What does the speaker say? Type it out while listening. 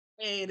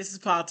Hey, this is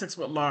Politics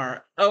with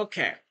Laura.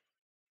 Okay.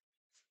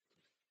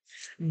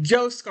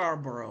 Joe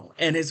Scarborough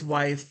and his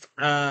wife,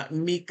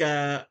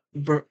 Mika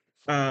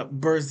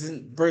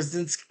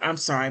Brzezinski. I'm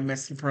sorry, I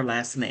messed up her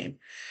last name.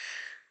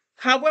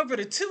 However,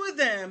 the two of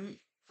them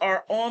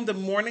are on the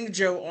Morning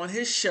Joe on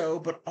his show,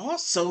 but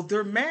also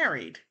they're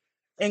married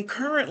and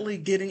currently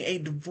getting a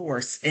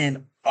divorce.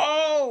 And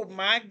oh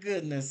my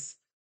goodness,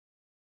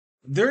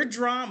 their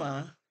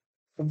drama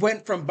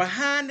went from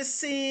behind the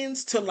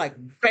scenes to like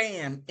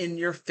bam in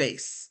your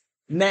face.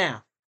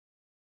 Now,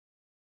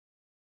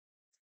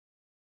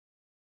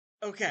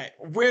 okay,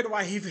 where do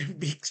I even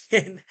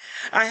begin?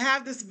 I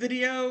have this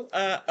video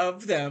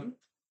of them,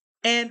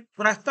 and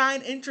what I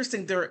find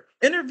interesting, they're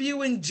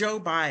interviewing Joe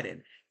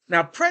Biden.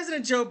 Now,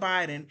 President Joe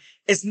Biden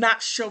is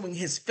not showing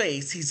his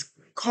face; he's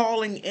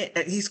calling in.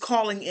 He's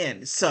calling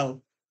in.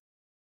 So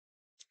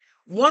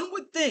one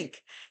would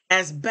think,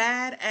 as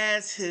bad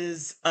as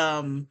his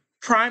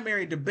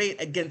primary debate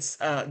against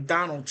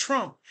Donald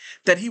Trump,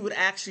 that he would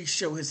actually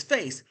show his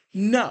face.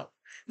 No.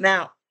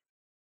 Now,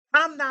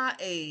 I'm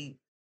not a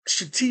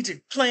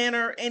strategic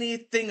planner,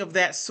 anything of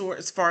that sort,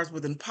 as far as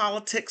within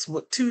politics,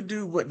 what to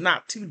do, what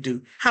not to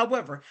do.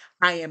 However,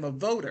 I am a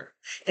voter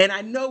and I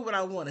know what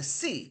I want to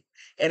see.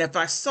 And if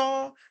I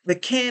saw the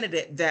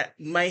candidate that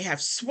may have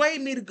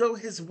swayed me to go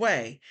his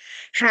way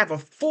have a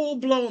full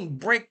blown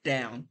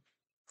breakdown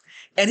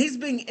and he's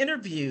being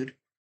interviewed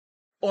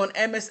on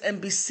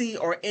MSNBC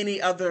or any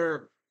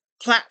other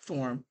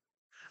platform,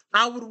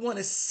 I would want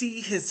to see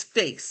his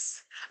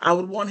face. I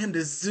would want him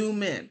to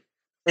zoom in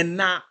and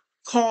not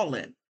call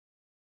in.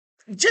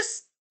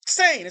 Just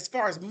saying, as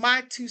far as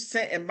my 2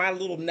 cents and my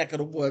little neck of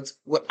the woods,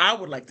 what I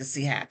would like to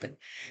see happen.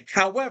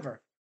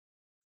 However,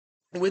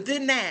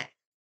 within that,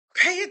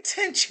 pay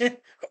attention.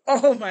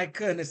 Oh my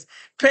goodness.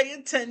 Pay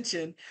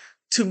attention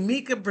to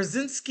Mika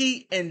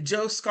Brzezinski and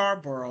Joe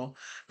Scarborough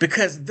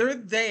because they're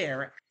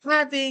there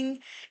having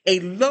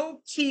a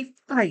low key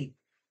fight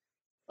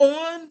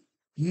on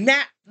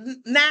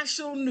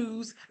national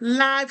news,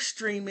 live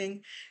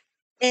streaming,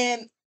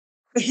 and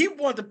he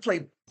wanted to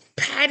play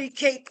patty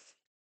cake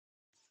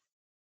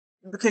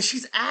because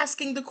she's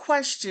asking the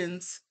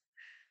questions.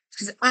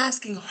 She's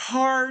asking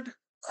hard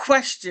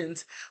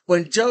questions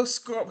when Joe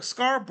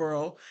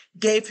Scarborough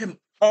gave him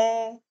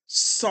all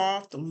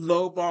soft,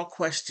 lowball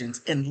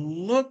questions. And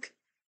look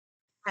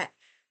at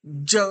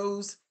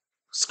Joe's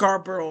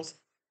Scarborough's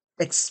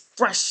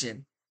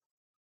expression.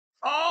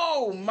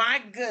 Oh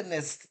my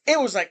goodness. It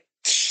was like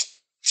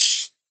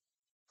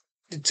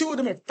the two of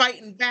them are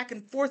fighting back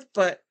and forth,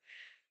 but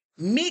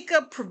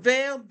Mika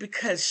prevailed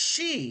because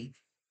she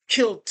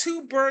killed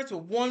two birds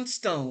with one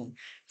stone.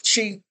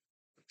 She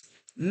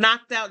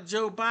knocked out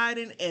Joe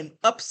Biden and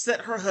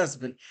upset her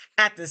husband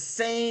at the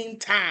same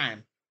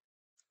time.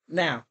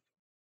 Now,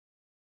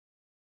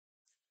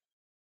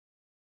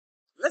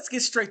 let's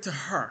get straight to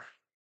her.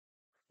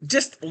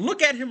 Just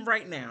look at him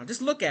right now.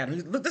 Just look at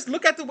him. Just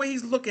look at the way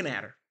he's looking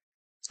at her.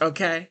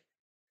 Okay?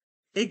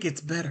 It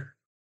gets better.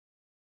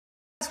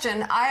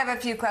 I have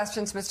a few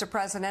questions, Mr.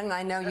 President, and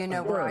I know you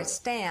know where I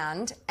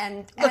stand.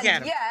 And Look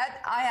at him.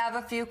 yet I have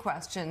a few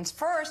questions.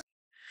 First,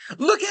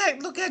 Look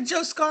at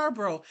Joe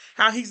Scarborough,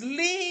 how he's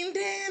leaned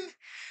in,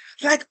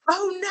 like,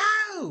 oh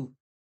no,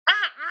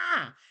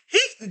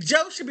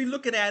 Joe should be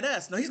looking at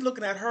us. No, he's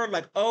looking at her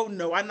like, oh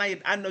no, I know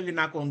you're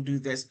not going to do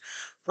this.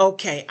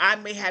 Okay, I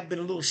may have been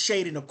a little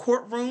shady in the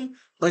courtroom,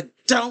 but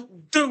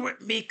don't do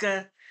it,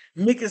 Mika.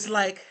 Mika's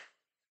like,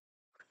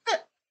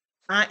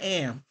 I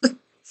am.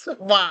 So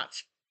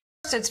watch.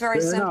 it's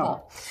very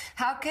simple.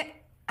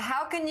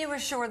 How can you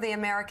assure the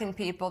American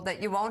people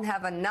that you won't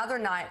have another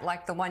night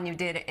like the one you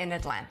did in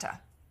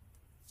Atlanta?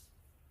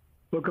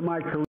 Look at my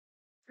career.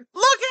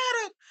 Look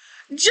at him.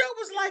 Joe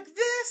was like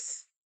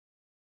this.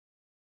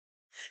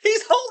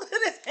 He's holding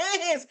his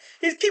hands.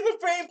 He's keeping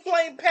frame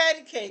playing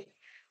patty cake.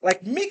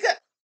 Like, Mika,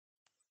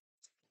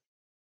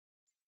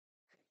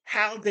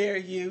 how dare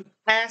you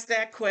ask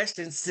that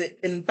question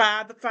sitting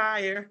by the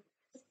fire?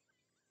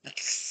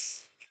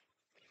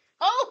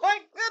 Oh my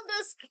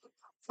goodness.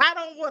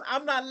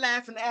 I'm not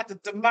laughing at the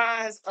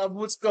demise of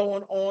what's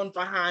going on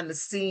behind the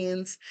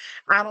scenes.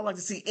 I don't like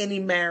to see any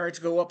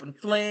marriage go up in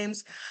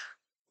flames,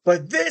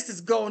 but this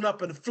is going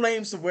up in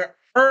flames to where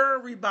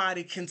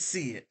everybody can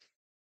see it.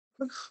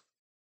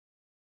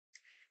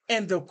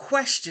 And the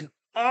question,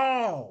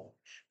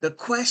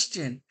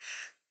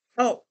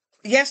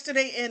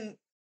 yesterday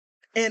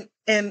in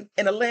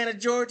Atlanta,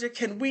 Georgia,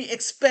 can we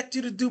expect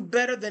you to do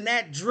better than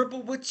that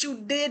dribble what you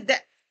did?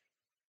 That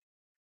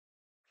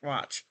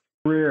watch.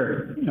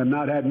 Career. I've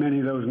not had many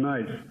of those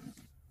nights.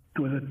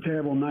 It was a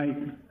terrible night,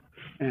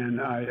 and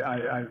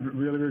I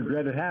really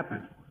regret it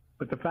happened.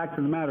 But the fact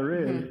of the matter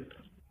is,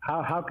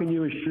 how can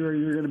you assure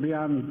you're going to be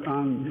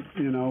on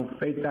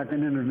faith that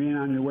can intervene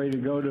on your way to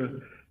go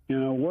to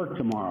work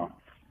tomorrow?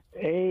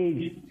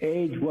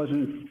 Age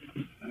wasn't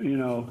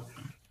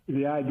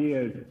the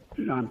idea.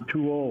 I'm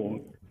too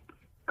old.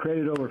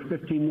 Created over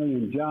 15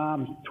 million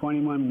jobs,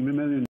 21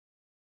 million.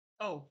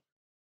 Oh.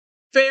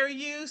 Fair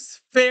use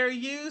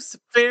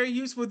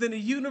within the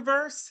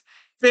universe.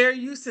 fair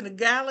use in the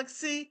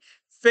galaxy,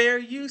 fair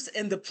use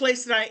in the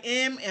place that I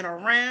am and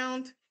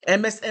around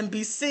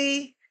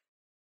MSNBC.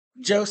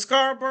 Joe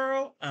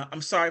Scarborough,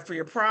 I'm sorry for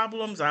your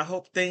problems. I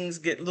hope things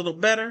get a little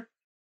better.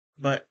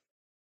 But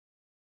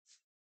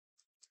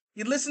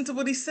you listen to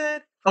what he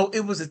said? Oh,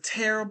 it was a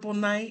terrible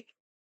night.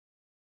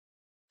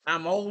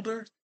 I'm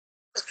older.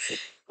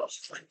 Oh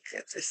my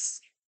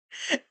goodness.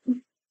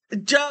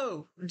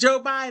 Joe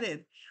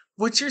Biden,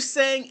 what you're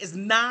saying is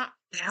not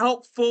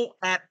helpful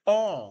at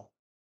all.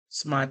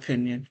 It's my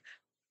opinion.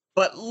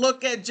 But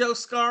look at Joe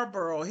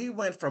Scarborough. He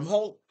went from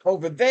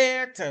over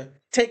there to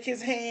take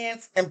his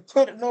hands and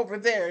put it over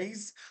there.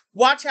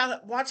 Watch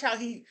how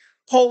he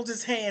holds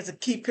his hands and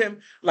keep him,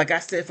 like I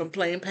said, from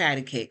playing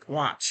patty cake.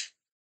 Watch.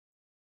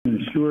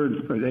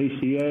 Insured for the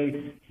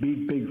ACA,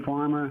 beat Big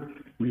Pharma,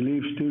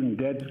 relieve student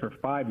debts for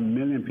 5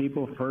 million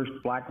people, first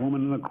black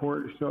woman in the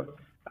court. So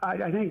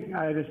I think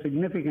I had a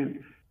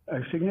significant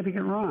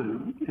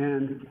run,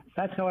 and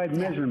that's how I'd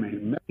measure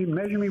me.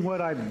 Measure me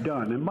what I've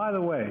done. And by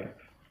the way,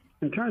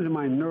 in terms of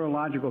my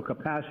neurological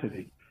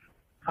capacity,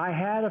 I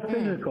had a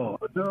physical,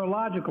 a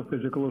neurological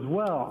physical as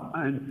well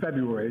in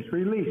February. It's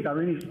released. I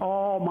released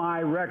all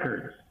my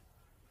records,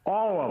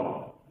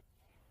 all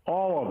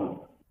of them.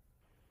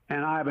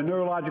 And I have a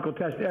neurological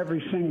test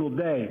every single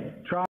day.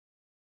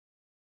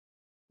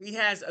 He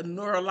has a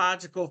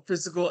neurological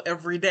physical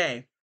every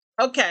day.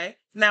 Okay,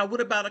 now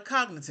what about a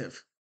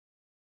cognitive?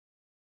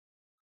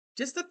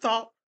 Just a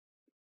thought,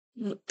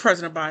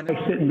 President Biden.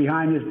 Sitting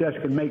behind this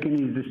desk and making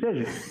these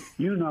decisions.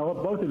 You know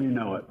it. Both of you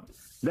know it.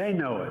 They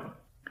know it.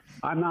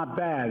 I'm not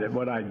bad at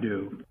what I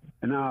do.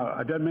 And now,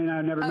 it doesn't mean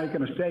I never make a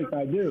mistake.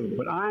 I do.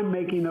 But I'm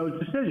making those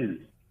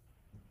decisions.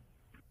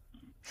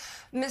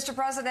 Mr.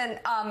 President,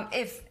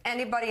 if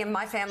anybody in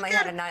my family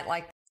had a night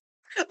like...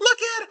 Look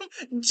at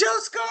him, Joe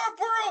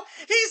Scarborough.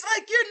 He's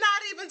like, you're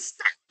not even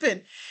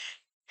stopping.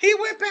 He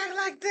went back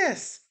like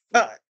this.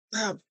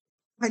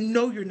 I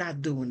know you're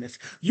not doing this.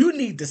 You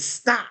need to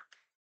stop.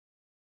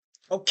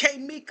 Okay,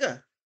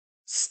 Mika,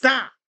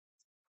 stop.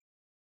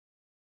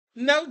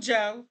 No,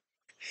 Joe.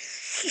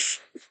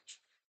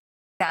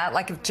 That,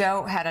 like if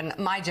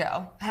my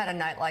Joe had a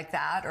night like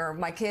that, or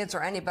my kids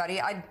or anybody,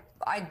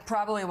 I'd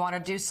probably want to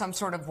do some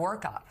sort of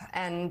workup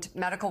and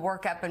medical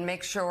workup and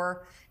make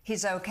sure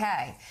he's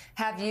okay.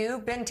 Have you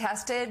been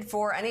tested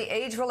for any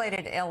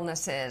age-related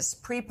illnesses,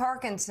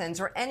 pre-Parkinson's,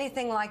 or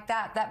anything like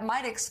that that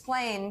might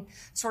explain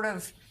sort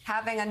of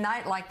having a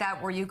night like that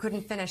where you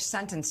couldn't finish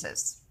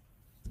sentences?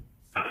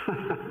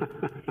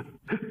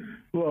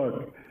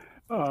 Look,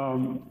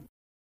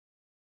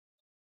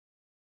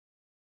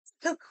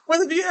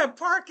 whether you have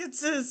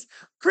Parkinson's,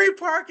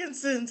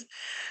 pre-Parkinson's,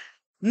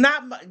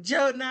 not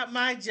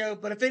my Joe,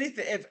 but if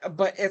anything,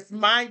 if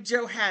my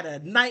Joe had a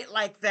night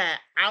like that,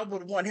 I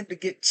would want him to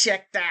get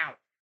checked out.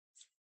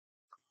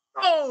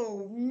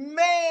 Oh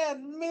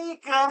man,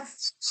 Mika.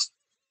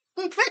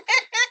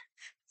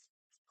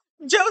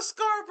 Joe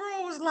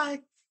Scarborough was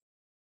like,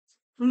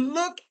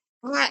 look,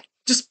 like,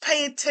 just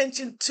pay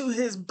attention to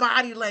his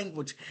body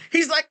language.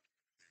 He's like,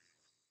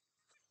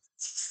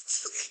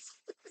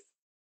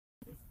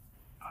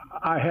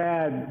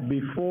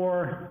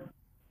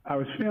 I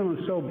was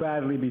feeling so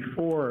badly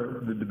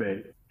before the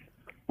debate.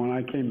 When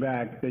I came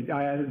back, they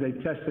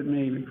tested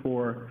me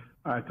for,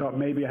 I thought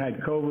maybe I had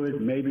COVID,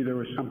 maybe there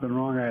was something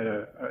wrong. I had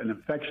an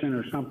infection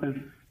or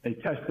something. They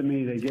tested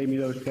me, they gave me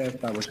those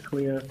tests, I was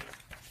clear.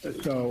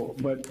 So,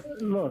 but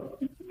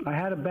look, I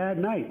had a bad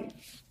night.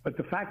 But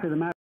the fact of the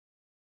matter.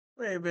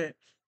 Wait a minute.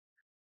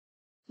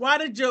 Why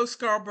did Joe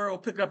Scarborough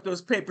pick up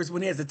those papers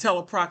when he has a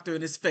teleprompter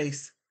in his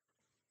face?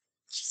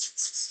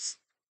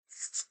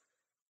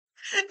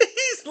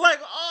 He's like,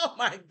 oh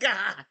my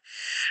God.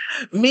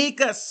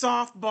 Mika,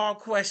 softball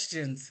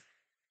questions.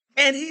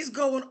 And he's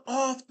going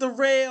off the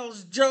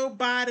rails. Joe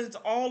Biden's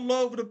all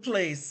over the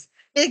place.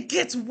 It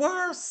gets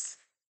worse.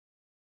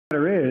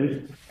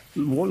 Is,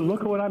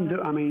 look at what I'm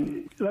doing. I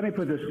mean, let me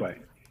put it this way.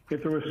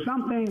 If there was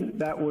something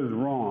that was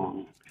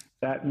wrong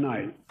that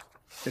night,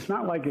 it's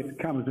not like it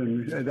comes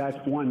and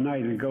that's one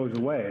night and it goes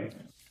away.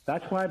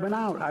 That's why I've been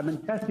out. I've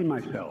been testing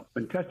myself,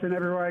 been testing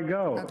everywhere I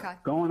go,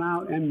 going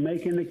out and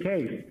making the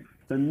case.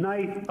 The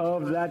night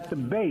of that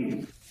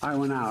debate, I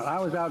went out. I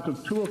was out till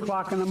 2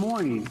 o'clock in the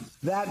morning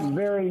that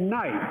very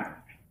night.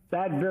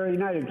 That very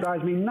night, it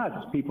drives me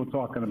nuts, people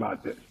talking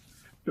about this.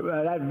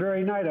 That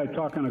very night, I was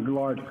talking to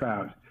large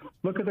crowds.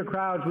 Look at the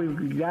crowds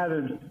we've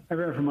gathered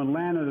everywhere from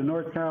Atlanta to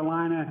North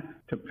Carolina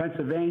to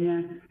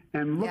Pennsylvania,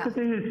 and look at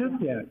the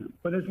enthusiasm.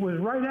 But it was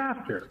right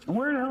after. And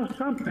where the hell's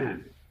Trump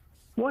been?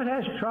 What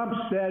has Trump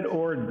said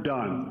or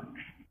done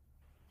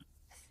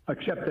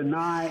except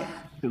deny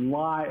and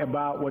lie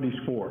about what he's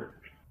for?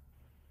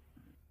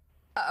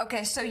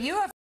 Okay, so you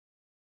have...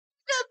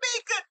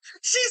 Mika,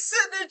 she's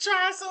sitting there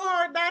trying so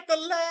hard not to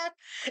laugh.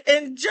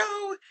 And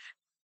Joe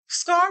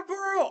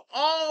Scarborough,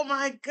 oh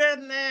my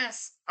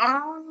goodness.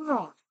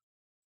 Oh.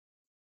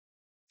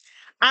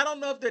 I don't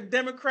know if they're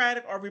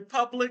Democratic or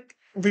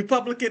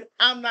Republican.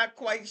 I'm not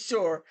quite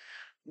sure.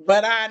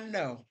 But I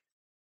know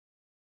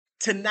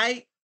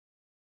tonight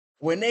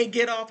When they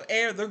get off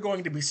air, they're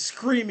going to be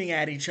screaming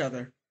at each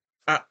other.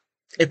 Uh,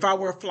 if I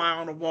were a fly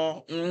on the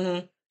wall,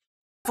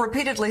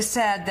 repeatedly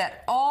said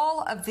that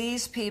all of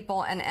these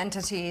people and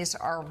entities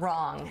are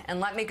wrong.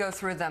 And let me go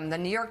through them. The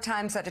New York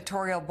Times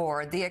editorial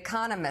board, The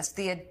Economist,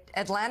 the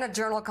Atlanta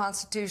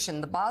Journal-Constitution,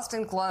 the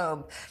Boston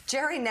Globe,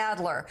 Jerry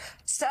Nadler,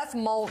 Seth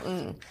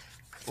Moulton.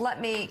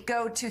 Let me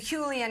go to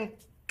Julian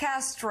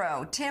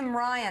Castro, Tim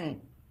Ryan,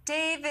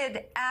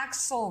 David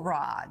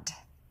Axelrod,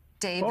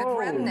 David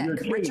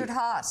Remnick, Richard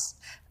Haas.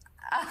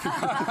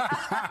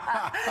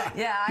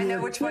 Yeah, I know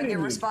which one you're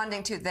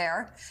responding to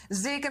there.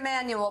 Zeke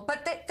Emanuel.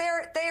 But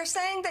they are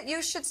saying that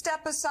you should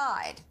step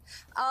aside.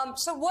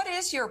 So what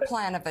is your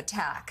plan of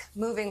attack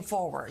moving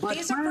forward?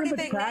 These are pretty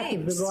big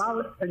names. Is to go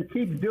out and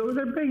keep doing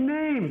their big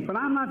names, but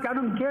I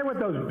don't care what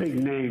those big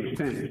names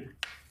think.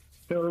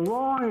 They were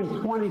wrong in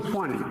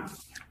 2020.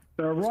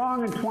 They're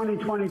wrong in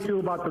 2022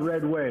 about the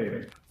red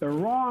wave. They're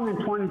wrong in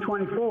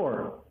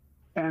 2024.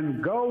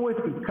 And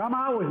come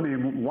out with me.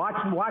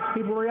 Watch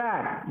people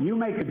react. You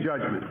make a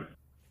judgment.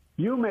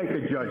 You make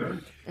a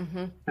judgment.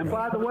 Mm-hmm. And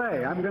by the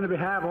way, I'm going to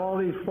have all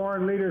these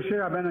foreign leaders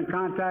here. I've been in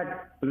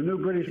contact with the new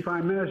British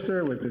Prime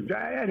Minister.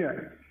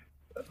 Anyway,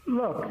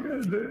 look,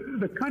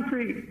 the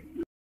country.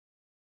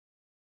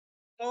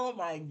 Oh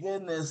my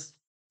goodness!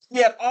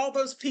 Yet all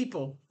those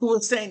people who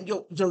are saying,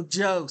 "Yo,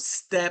 Joe,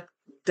 step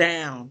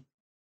down.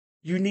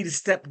 You need to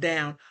step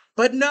down."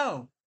 But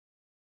no.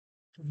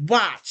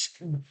 Watch.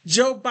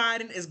 Joe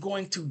Biden is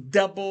going to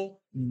double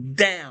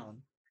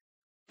down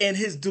in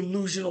his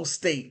delusional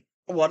state.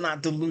 Well,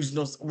 not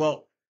delusional.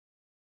 Well,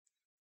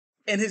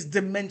 in his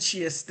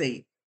dementia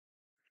state.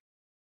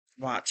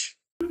 Watch.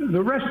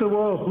 The rest of the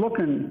world is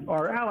looking,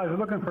 our allies are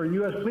looking for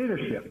U.S.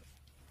 leadership.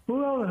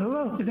 Who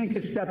else do you think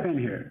could step in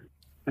here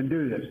and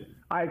do this?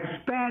 I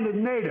expanded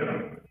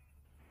NATO.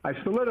 I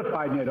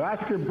solidified NATO.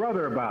 Ask your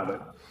brother about it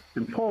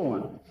in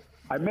Poland.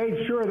 I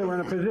made sure that we're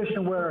in a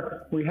position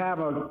where we have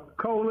a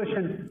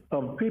coalition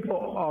of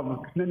people,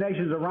 of the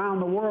nations around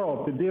the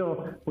world to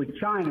deal with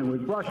China,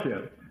 with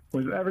Russia,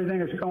 with everything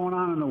that's going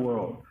on in the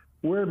world.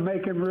 We're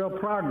making real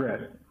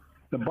progress.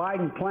 The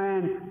Biden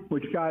plan,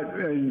 which got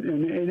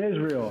in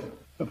Israel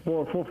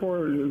for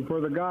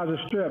the Gaza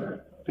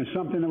Strip, is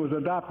something that was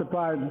adopted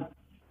by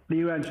the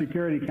UN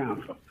Security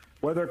Council.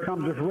 Whether it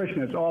comes to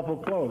fruition, it's awful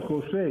close.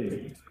 We'll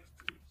see.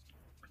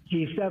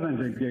 G7's,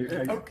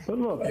 okay. But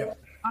look. Yep.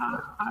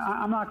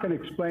 I'm not going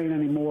to explain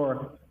any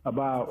more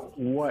about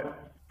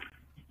what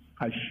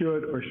I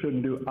should or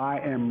shouldn't do. I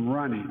am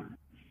running.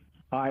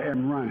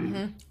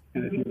 Mm-hmm.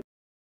 And if you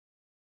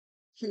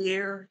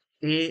here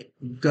it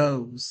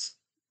goes.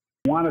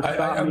 Want to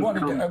stop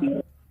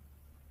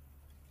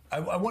I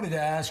wanted to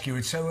ask you,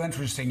 it's so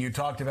interesting. You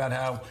talked about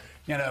how,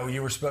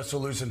 you were supposed to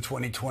lose in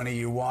 2020.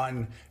 You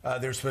won.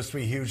 There's supposed to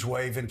be a huge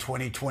wave in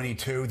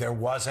 2022. There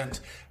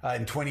wasn't.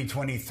 In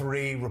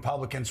 2023,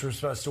 Republicans were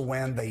supposed to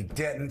win. They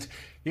didn't.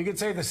 You could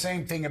say the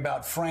same thing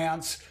about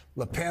France.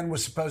 Le Pen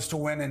was supposed to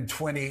win in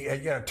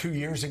 2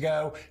 years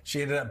ago.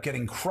 She ended up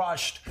getting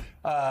crushed.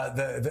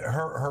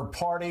 Her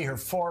party, her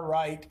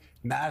far-right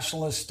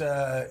nationalist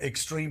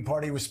extreme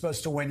party, was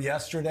supposed to win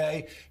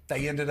yesterday.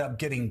 They ended up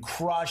getting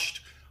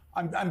crushed.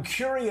 I'm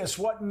curious,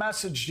 what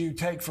message do you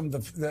take from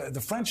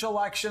the French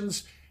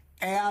elections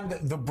and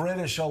the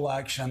British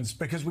elections?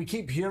 Because we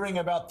keep hearing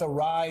about the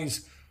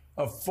rise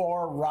of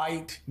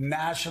far-right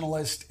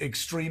nationalist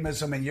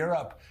extremism in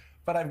Europe.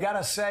 But I've got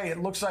to say, it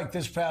looks like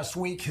this past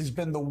week has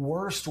been the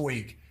worst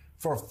week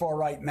for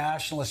far-right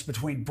nationalists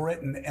between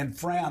Britain and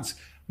France.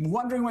 I'm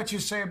wondering what you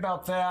say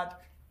about that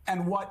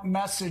and what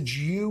message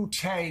you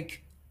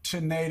take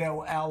to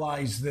NATO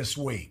allies this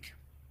week.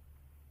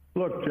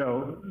 Look,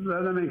 Joe,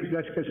 let's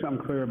get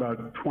something clear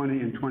about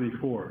 20 and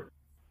 24.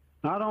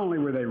 Not only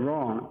were they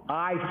wrong,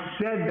 I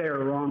said they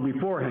were wrong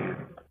beforehand.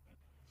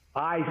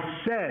 I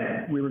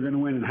said we were going to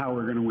win and how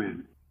we're going to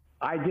win.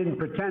 I didn't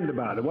pretend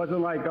about it. It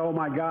wasn't like, oh,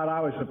 my God, I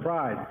was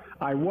surprised.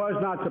 I was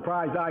not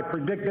surprised. I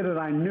predicted it.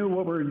 I knew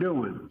what we were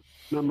doing,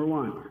 number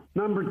one.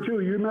 Number two,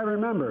 you may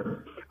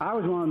remember, I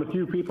was one of the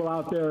few people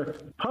out there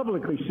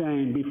publicly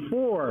saying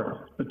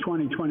before the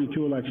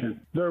 2022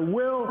 election, there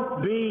will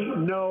be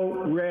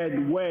no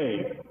red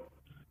wave.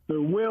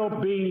 There will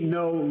be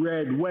no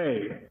red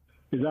wave.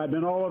 Because I've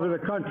been all over the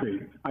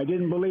country. I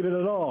didn't believe it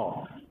at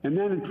all. And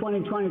then in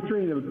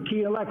 2023, the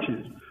key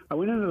elections, I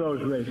went into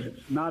those races.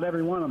 Not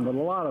every one of them, but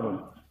a lot of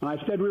them. And I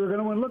said we were going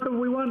to win. Look at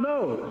we won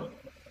those.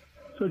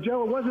 So,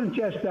 Joe, it wasn't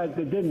just that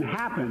it didn't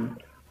happen.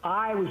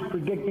 I was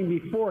predicting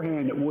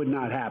beforehand it would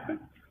not happen.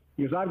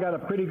 Because I've got a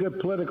pretty good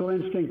political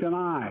instinct and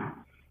eye.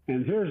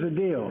 And here's the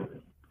deal.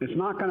 It's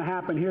not going to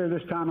happen here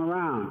this time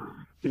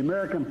around. The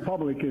American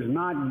public is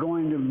not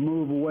going to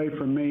move away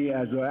from me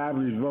as an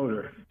average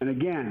voter. And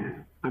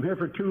again, I'm here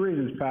for two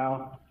reasons,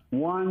 pal.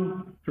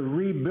 One, to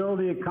rebuild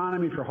the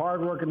economy for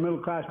hardworking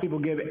middle-class people,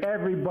 give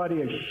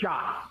everybody a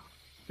shot,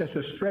 just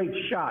a straight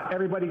shot.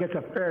 Everybody gets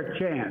a fair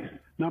chance,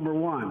 number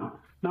one.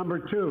 Number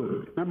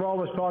two, remember all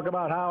this talk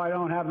about how I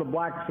don't have the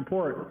black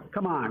support?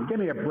 Come on, give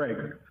me a break.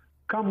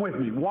 Come with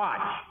me. Watch.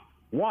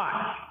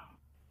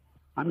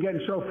 I'm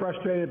getting so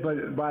frustrated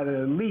by the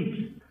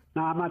elites.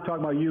 Now, I'm not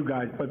talking about you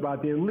guys, but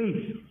about the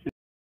elites.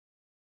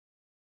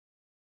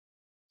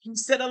 He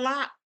said a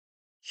lot.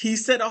 He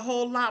said a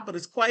whole lot, but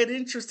it's quite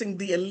interesting.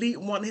 The elite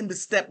want him to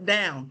step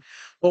down.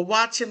 But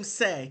watch him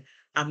say,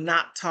 I'm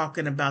not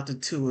talking about the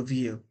two of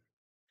you.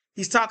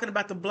 He's talking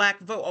about the black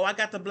vote. Oh, I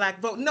got the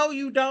black vote. No,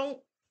 you don't.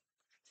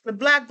 The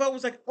black vote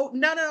was like, oh,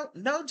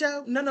 no,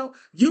 Joe, no.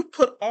 You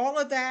put all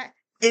of that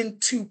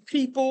into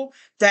people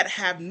that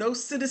have no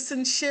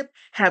citizenship,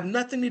 have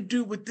nothing to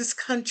do with this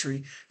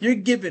country. You're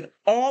giving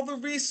all the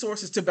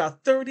resources to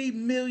about 30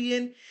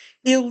 million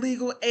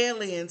illegal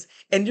aliens,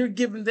 and you're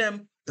giving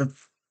them the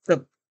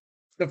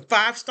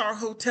five-star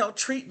hotel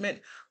treatment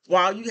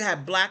while you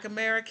have Black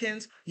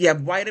Americans, you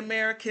have white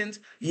Americans,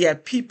 you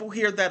have people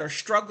here that are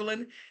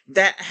struggling,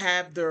 that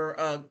have their,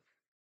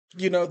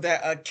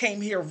 that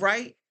came here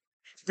right.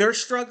 They're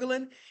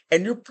struggling,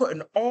 and you're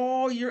putting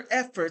all your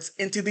efforts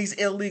into these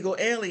illegal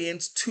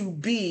aliens to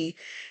be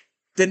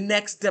the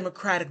next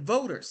Democratic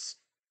voters.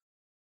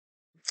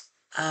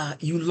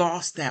 You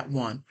lost that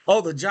one.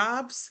 Oh, the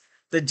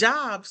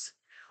jobs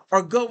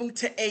are going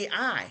to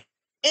AI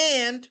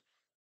and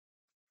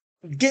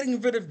getting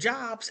rid of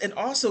jobs and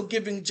also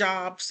giving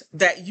jobs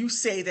that you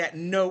say that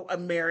no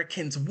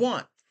Americans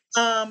want.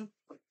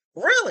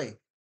 Really?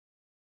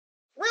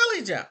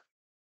 Really, Joe?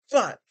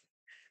 But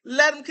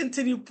let him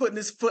continue putting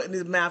his foot in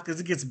his mouth because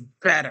it gets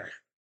better.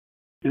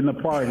 In the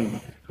party,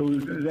 who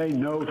they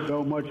know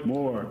so much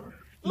more.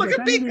 Look if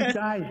at any of Mika. these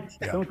guys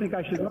don't think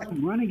I should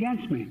run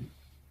against me,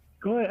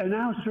 go ahead,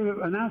 announce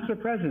for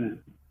president.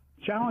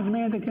 Challenge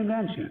me at the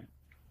convention.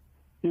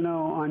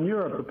 On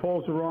Europe, the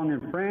polls are wrong.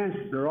 In France,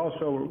 they're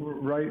also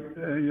right.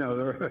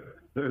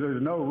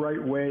 There's no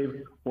right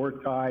wave or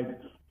tide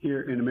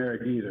here in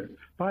America either.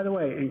 By the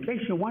way, in case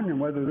you're wondering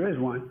whether there is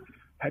one,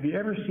 have you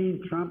ever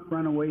seen Trump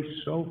run away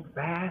so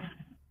fast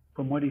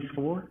from what he's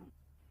for?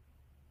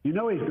 You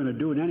know he's going to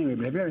do it anyway,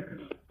 but have you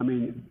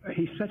ever,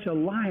 he's such a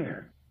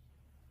liar.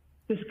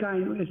 This guy,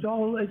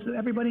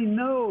 everybody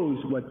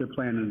knows what they're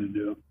planning to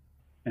do.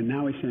 And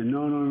now he's saying,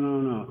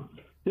 no.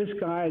 This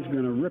guy is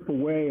going to rip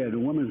away at a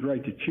woman's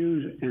right to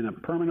choose in a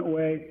permanent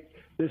way.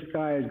 This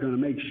guy is going to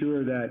make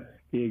sure that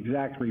he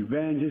exacts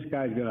revenge. This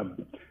guy's going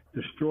to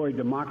destroy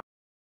democracy.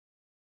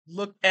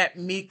 Look at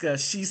Mika.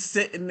 She's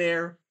sitting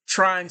there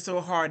trying so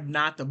hard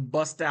not to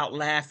bust out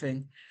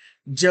laughing.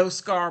 Joe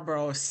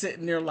Scarborough is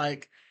sitting there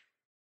like,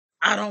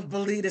 I don't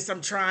believe this.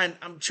 I'm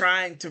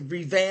trying to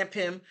revamp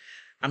him.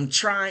 I'm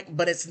trying,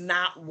 but it's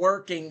not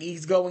working.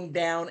 He's going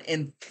down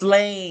in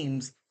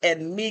flames.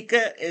 And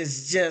Mika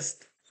is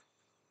just...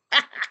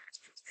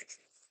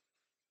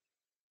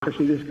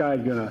 Actually, this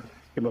guy's going to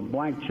give a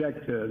blank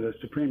check to the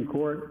Supreme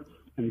Court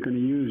and he's going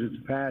to use it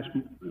to pass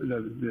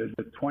the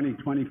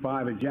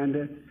 2025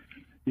 agenda.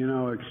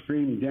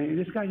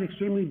 This guy's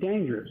extremely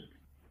dangerous.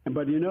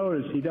 But you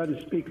notice he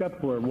doesn't speak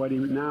up for what he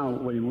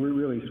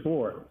really is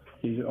for.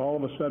 He's all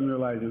of a sudden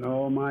realizing,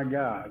 oh my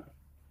God,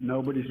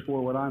 nobody's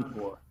for what I'm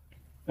for.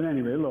 But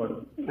anyway,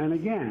 look, and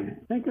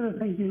again, think of the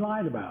things he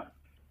lied about.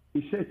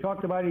 He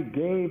talked about he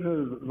gave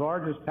the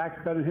largest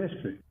tax cut in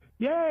history.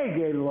 Yeah, he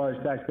gave the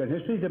largest tax cut in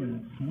history to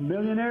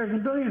millionaires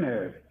and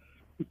billionaires.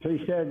 So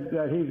he said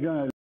that he's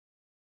going to.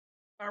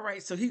 All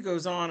right, so he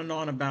goes on and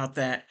on about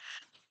that.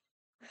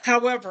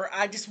 However,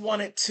 I just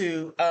wanted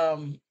to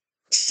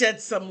shed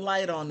some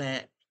light on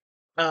that.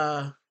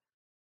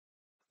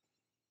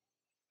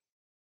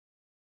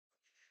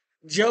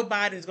 Joe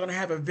Biden is going to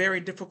have a very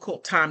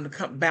difficult time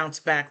to bounce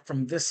back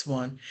from this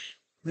one.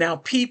 Now,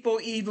 people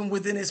even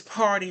within his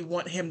party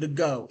want him to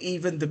go.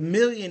 Even the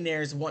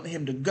millionaires want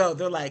him to go.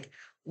 They're like,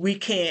 we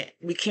can't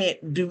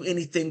do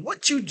anything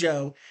with you,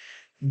 Joe.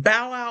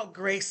 Bow out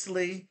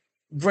gracefully,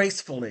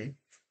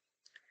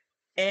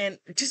 and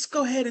just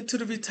go ahead into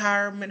the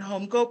retirement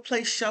home. Go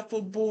play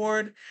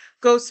shuffleboard.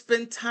 Go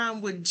spend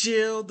time with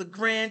Jill, the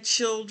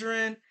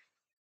grandchildren.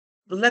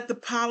 Let the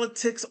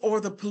politics or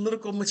the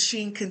political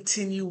machine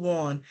continue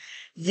on.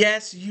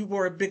 Yes, you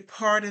were a big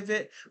part of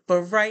it,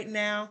 but right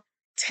now,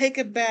 take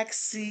a back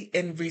seat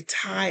and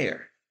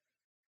retire.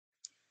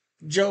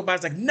 Joe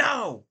Biden's like,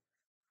 no,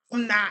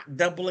 I'm not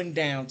doubling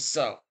down.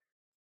 So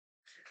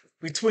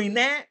between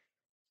that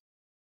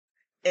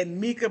and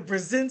Mika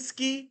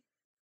Brzezinski,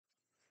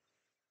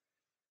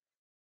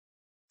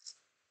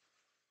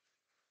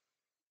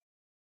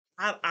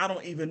 I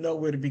don't even know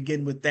where to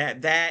begin with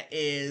that. That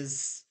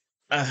is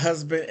a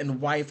husband and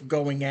wife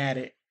going at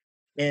it.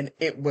 And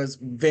it was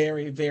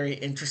very, very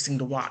interesting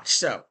to watch.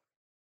 So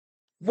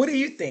what do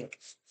you think?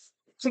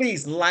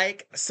 Please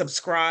like,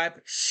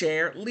 subscribe,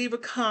 share, leave a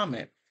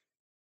comment.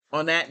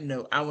 On that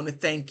note, I want to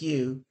thank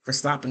you for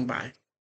stopping by.